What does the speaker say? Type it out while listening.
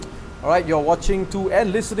Alright, you're watching to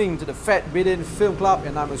and listening to the Fat Bidin Film Club,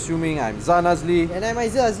 and I'm assuming I'm Zan Azli. And I'm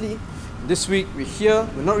Aizil Azli. This week we're here,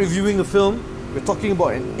 we're not reviewing a film, we're talking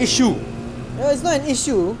about an issue. No, it's not an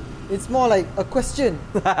issue, it's more like a question.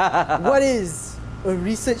 What is a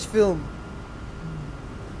research film?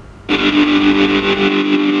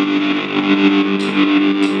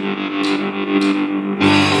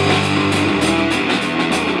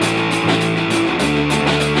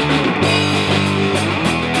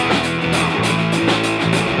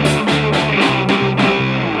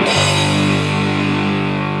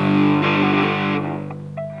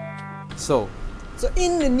 So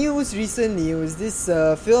in the news recently, it was this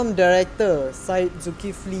film director, Syed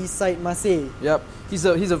Zulkifli Syed Maseh. Yep, he's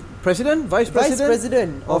a president, vice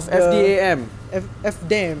president of FDAM.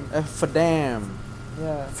 FDAM. FDAM.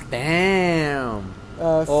 Yeah. FDAM.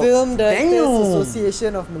 Film Directors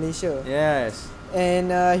Association of Malaysia. Yes.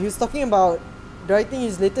 And he was talking about directing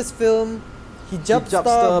his latest film,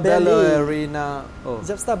 Hijabstar Ballet.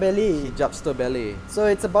 Hijabstar Ballet. Hijabstar Ballet. So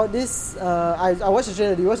it's about this. I watched the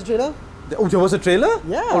trailer. Did you watch the trailer? Oh, there was a trailer?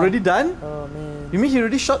 Yeah. Already done? Oh man. You mean he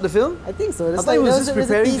already shot the film? I think so. I thought he was just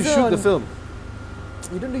preparing to shoot the film.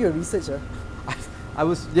 You don't do your research, I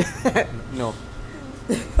was... Yeah. No.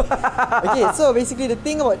 Okay, so basically the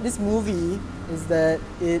thing about this movie is that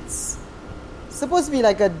it's supposed to be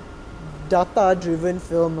like a data-driven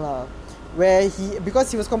film lah, where because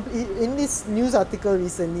he was in this news article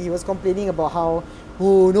recently, he was complaining about how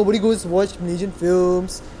nobody goes to watch Malaysian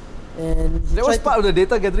films, and that was part of the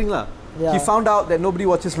data gathering lah. Yeah. He found out that nobody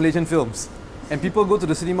watches Malaysian films, and people go to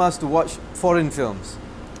the cinemas to watch foreign films.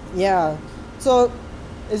 Yeah, so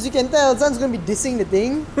as you can tell, Zan's going to be dissing the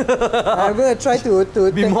thing. I'm going to try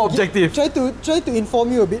to be more objective. Try to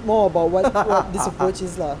inform you a bit more about what this approach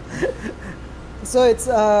is lah. So it's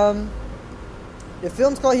the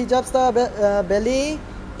film's called Hijabstar Ballet,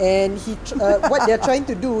 and what they're trying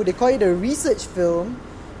to do, they call it a research film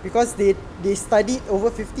because they studied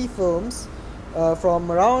over 50 films from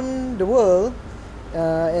around the world,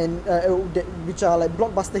 and which are like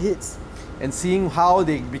blockbuster hits. And seeing how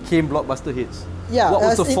they became blockbuster hits. Yeah, what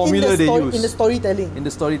was the formula they used? In the storytelling. In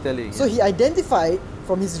the storytelling. So he identified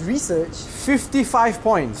from his research 55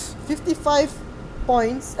 points. 55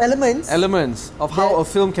 points, elements of how a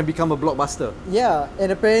film can become a blockbuster. Yeah,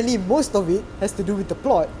 and apparently most of it has to do with the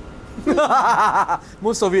plot.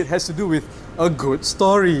 Most of it has to do with a good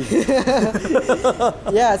story.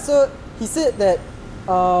 Yeah, so he said that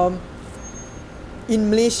in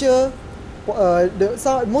Malaysia,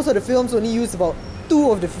 most of the films only use about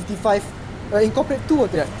 2 of the 55, incorporate 2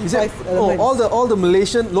 of the 55 elements. All the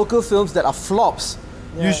Malaysian local films that are flops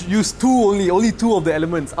use only 2 of the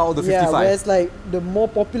elements out of the 55. Yeah, whereas like the more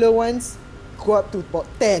popular ones go up to about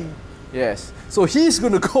 10. Yes. So he's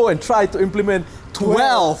going to go and try to implement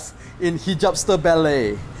 12 in Hijabstar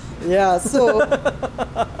Ballet. Yeah, so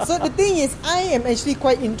the thing is, I am actually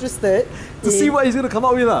quite interested to see what he's going to come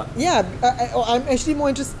up with. Yeah, I'm actually more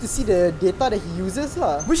interested to see the data that he uses.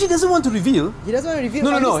 Which he doesn't want to reveal. He doesn't want to reveal.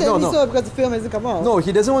 No. So because the film hasn't come out. No,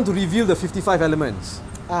 he doesn't want to reveal the 55 elements.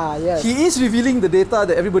 Yes. He is revealing the data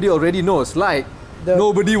that everybody already knows, like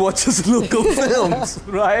nobody watches local films,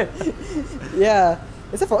 right? Yeah.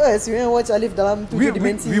 Except for us, we watch Alif dalam 7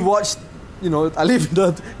 Dimensi. We watched,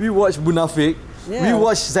 we watched Munafik. Yeah. We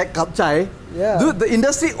watched Zack Kapchai. Yeah. Dude, the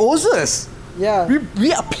industry owes us. Yeah.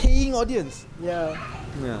 We are paying audience. Yeah.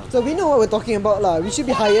 Yeah. So we know what we're talking about lah. We should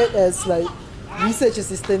be hired as like research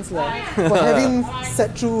assistants lah for having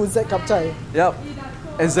sat through Zack Kapchai. Yep.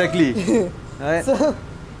 Exactly. Right.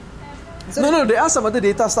 No, there are some other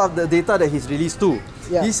data stuff, the data that he's released too.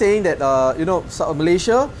 Yeah. He's saying that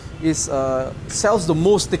Malaysia sells the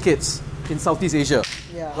most tickets in Southeast Asia.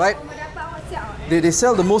 Yeah. Right? They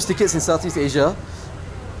sell the most tickets in Southeast Asia.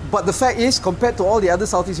 But the fact is, compared to all the other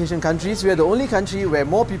Southeast Asian countries, we are the only country where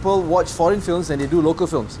more people watch foreign films than they do local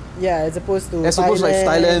films. Yeah, as opposed to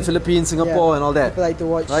Thailand, Philippines, Singapore, and all that. People like to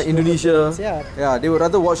watch Indonesia. Films, yeah, they would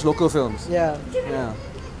rather watch local films. Yeah.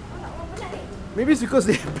 Maybe it's because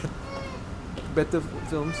they have better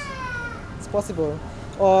films. It's possible.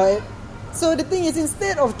 So the thing is,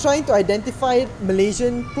 instead of trying to identify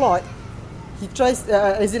Malaysian plot, he tries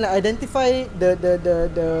identify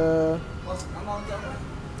the.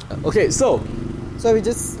 Okay, so we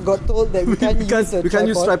just got told that we can't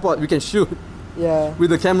use tripod. We can shoot. Yeah.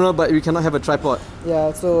 With the camera, but we cannot have a tripod.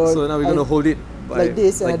 Yeah. So now we're gonna hold it like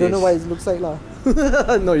this, and I don't know what it looks like lah.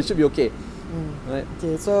 No, it should be okay. Right.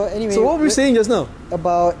 Okay. So anyway. So what were we saying just now?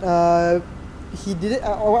 About he didn't.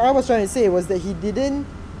 What I was trying to say was that he didn't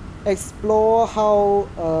explore how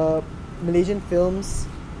Malaysian films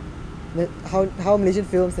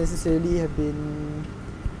necessarily have been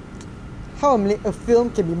how a film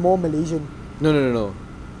can be more Malaysian. No.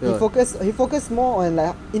 Yeah. He focused more on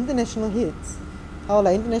like international hits. How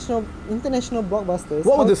like international blockbusters.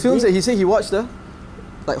 What were the films that he said he watched?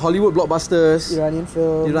 Like Hollywood blockbusters,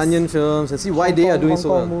 Iranian films, and see why they are doing Hong so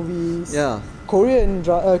Kong well. movies. Yeah. Korean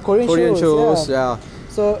shows. Yeah.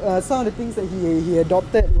 So some of the things that he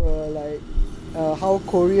adopted were like how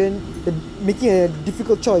making a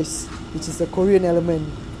difficult choice, which is a Korean element,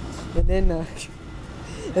 and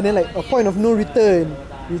then like a point of no return,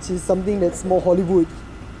 which is something that's more Hollywood.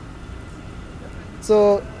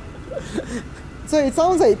 So it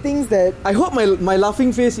sounds like things that I hope my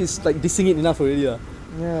laughing face is like dissing it enough already.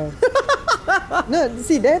 Yeah. No,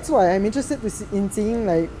 see, that's why I'm interested in seeing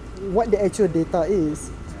like what the actual data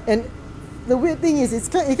is. And the weird thing is,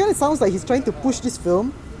 it kind of sounds like he's trying to push this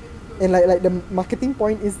film, and like the marketing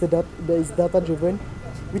point is that is data driven,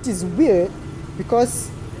 which is weird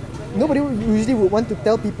because nobody usually would want to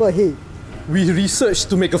tell people, hey, we researched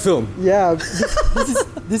to make a film. Yeah,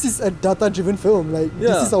 this is a data driven film. Like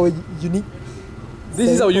this is our unique. This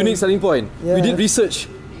is our unique selling point. Yeah. We did research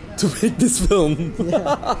to make this film.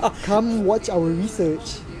 Yeah. Come watch our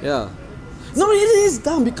research. Yeah. No, it is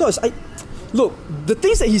dumb because look, the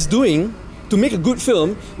things that he's doing to make a good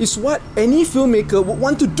film is what any filmmaker would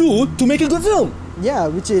want to do to make a good film. Yeah,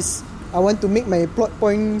 which is I want to make my plot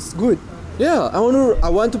points good. Yeah, I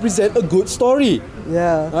want to present a good story.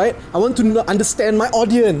 Yeah. Right? I want to understand my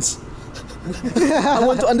audience. I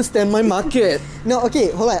want to understand my market. No, okay,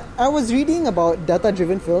 hold on. I was reading about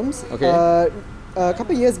data-driven films. Okay. A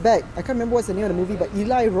couple years back, I can't remember what's the name of the movie, but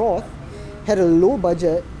Eli Roth had a low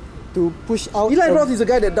budget to push out. Eli Roth is the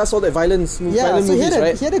guy that does all that violent movies,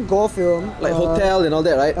 right? He had a gore film, like Hotel and all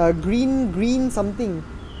that, right? Green something.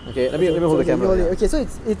 Okay, let me hold the camera. Okay, so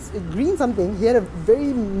it's Green something. He had a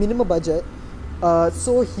very minimal budget,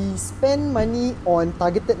 so he spent money on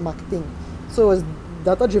targeted marketing. So it was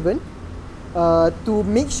data-driven. To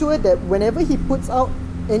make sure that whenever he puts out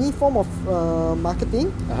any form of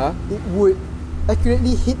marketing, it would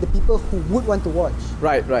accurately hit the people who would want to watch.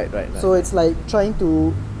 Right. So it's like trying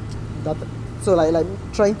to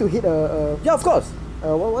trying to hit a yeah, of course.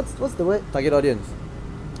 What's the word? Target audience.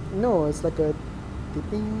 No, it's like a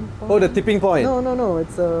tipping point. Oh, the tipping point. No,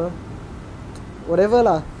 it's whatever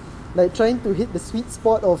lah. Like trying to hit the sweet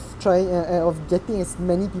spot of of getting as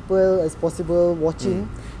many people as possible watching.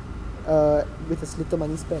 With as little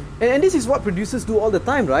money spent. And this is what producers do all the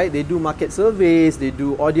time, right? They do market surveys, they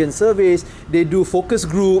do audience surveys, they do focus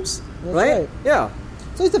groups, right? Yeah.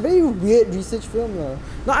 So it's a very weird research film, yeah.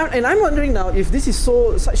 Now, I'm wondering now if this is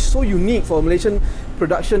so unique for a Malaysian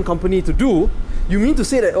production company to do. You mean to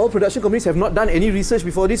say that all production companies have not done any research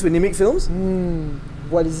before this when they make films?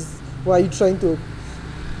 What are you trying to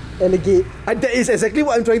allegate? That is exactly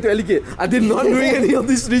what I'm trying to allegate. Are they not doing any of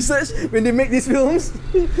this research when they make these films?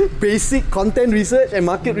 Basic content research and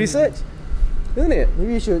market research, isn't it?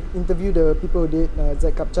 Maybe you should interview the people who did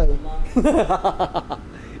Zack Kapchai.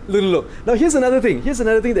 Look. Now here's another thing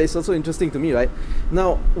that is also interesting to me, right?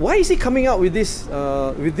 Now, why is he coming out with this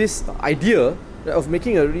idea of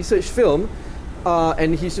making a research film,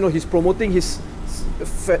 and he's promoting his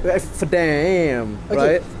FDAM,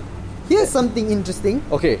 right? Here's something interesting.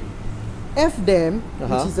 Okay. FDAM,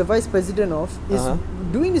 which is the vice president of, is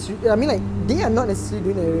doing this. I mean, like, they are not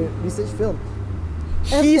necessarily doing a research film.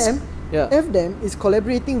 FDAM is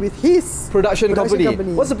collaborating with his production company.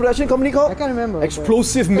 What's the production company called? I can't remember.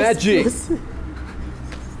 Explosive Magic.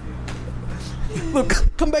 Look,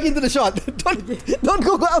 come back into the shot. Don't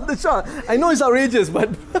go out the shot. I know it's outrageous, but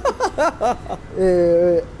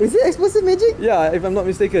is it Explosive Magic? Yeah, if I'm not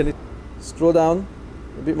mistaken. Scroll down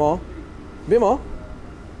a bit more. Bit more.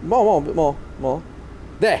 More.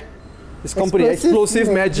 There. This company, Explosive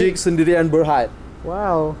Magic Sendirian Berhad.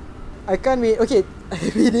 Wow. I can't wait. Okay,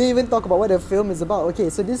 we didn't even talk about what the film is about. Okay,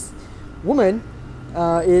 so this woman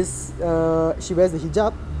she wears the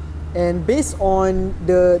hijab, and based on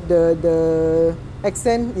the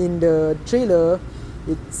accent in the trailer,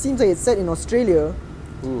 it seems like it's set in Australia.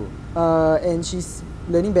 And she's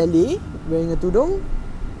learning ballet, wearing a tudung,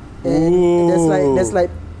 and there's like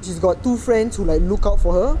she's got two friends who like look out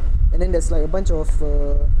for her, and then there's like a bunch of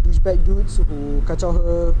douchebag dudes who kacau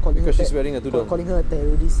her, because she's wearing a tudung, calling her a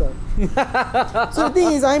terrorist. So the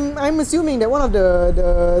thing is, I'm assuming that one of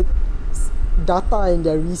the data in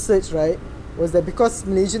their research, right, was that because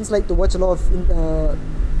Malaysians like to watch a lot of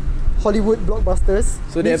Hollywood blockbusters,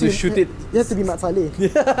 so they have to shoot it. You have to be Mat Salleh.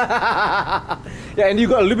 Yeah, and you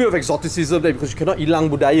got a little bit of exoticism there because you cannot ilang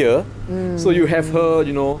budaya. So you have her,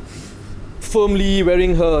 firmly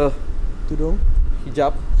wearing her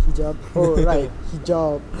hijab. Oh right,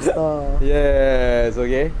 hijab. Yes,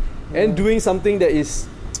 okay. and doing something that is,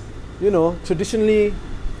 traditionally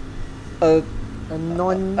a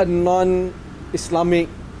non-Islamic.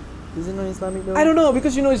 Is it non-Islamic though? I don't know,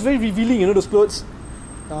 because it's very revealing. Those clothes.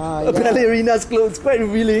 Ballerina's clothes, quite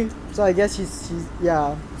revealing. So I guess she's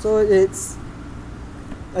yeah. So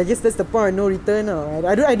I guess that's the point of no return.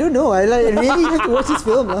 I don't know. I really have to watch this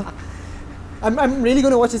film. I'm really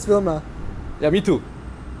gonna watch this film. Yeah, me too.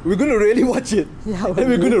 We're gonna really watch it. Yeah, and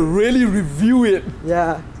we're gonna really review it.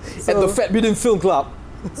 Yeah. At the Fat Bidden Film Club.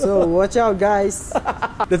 So watch out, guys.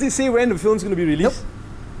 Does it say when the film's gonna be released?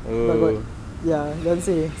 Nope. Oh. Yeah, doesn't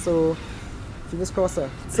say. So fingers crossed.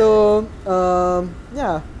 So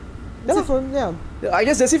yeah. That's it for I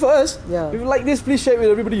guess that's it for us. Yeah. If you like this, please share it with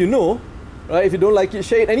everybody you know. Right? If you don't like it,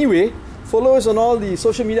 share it anyway. Follow us on all the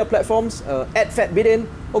social media platforms at FatBidden,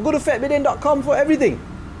 or go to fatbidden.com for everything.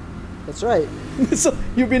 That's right. So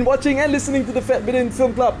you've been watching and listening to the Fat Bidden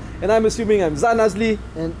Film Club, and I'm assuming I'm Zan Azli.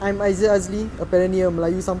 And I'm Aizil Azli, apparently a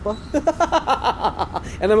Melayu sampah.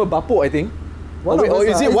 And I'm a Bapo, I think. Or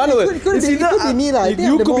is it one of us? It could be me lah.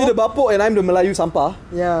 You could be the Bapo and I'm the Melayu sampah.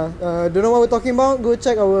 Yeah. Don't know what we're talking about? Go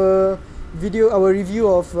check our review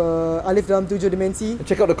of Alif Dalam 7 Dimensi. And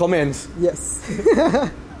check out the comments. Yes.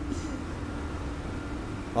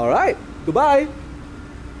 Alright, goodbye.